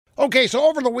Okay, so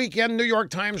over the weekend, New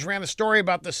York Times ran a story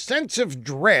about the sense of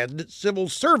dread that civil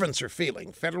servants are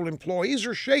feeling. Federal employees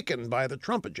are shaken by the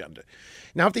Trump agenda.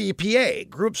 Now, at the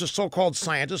EPA, groups of so-called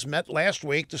scientists met last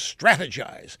week to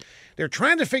strategize. They're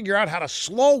trying to figure out how to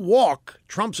slow walk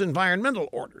Trump's environmental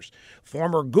orders.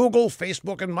 Former Google,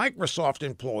 Facebook, and Microsoft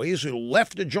employees who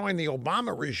left to join the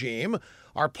Obama regime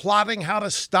are plotting how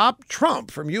to stop Trump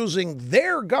from using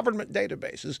their government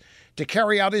databases to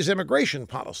carry out his immigration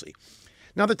policy.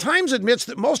 Now, the Times admits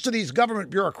that most of these government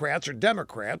bureaucrats are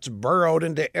Democrats burrowed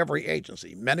into every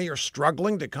agency. Many are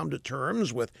struggling to come to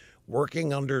terms with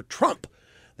working under Trump.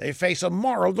 They face a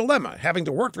moral dilemma, having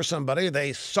to work for somebody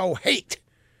they so hate.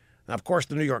 Now, of course,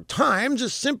 the New York Times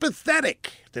is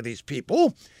sympathetic to these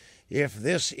people. If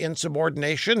this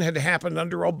insubordination had happened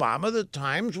under Obama, the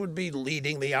Times would be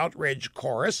leading the outrage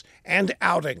chorus and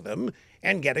outing them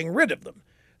and getting rid of them.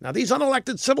 Now, these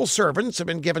unelected civil servants have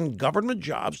been given government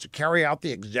jobs to carry out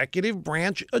the executive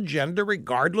branch agenda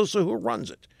regardless of who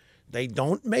runs it. They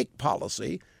don't make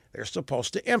policy. They're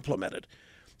supposed to implement it.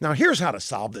 Now, here's how to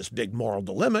solve this big moral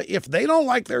dilemma. If they don't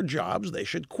like their jobs, they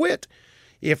should quit.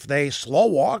 If they slow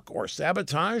walk or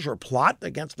sabotage or plot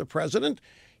against the president,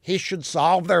 he should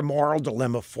solve their moral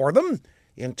dilemma for them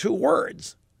in 2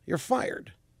 words. You're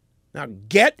fired. Now,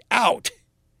 get out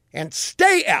and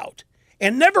stay out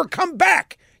and never come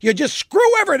back. You just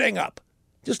screw everything up.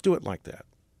 Just do it like that.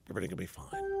 Everything will be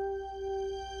fine.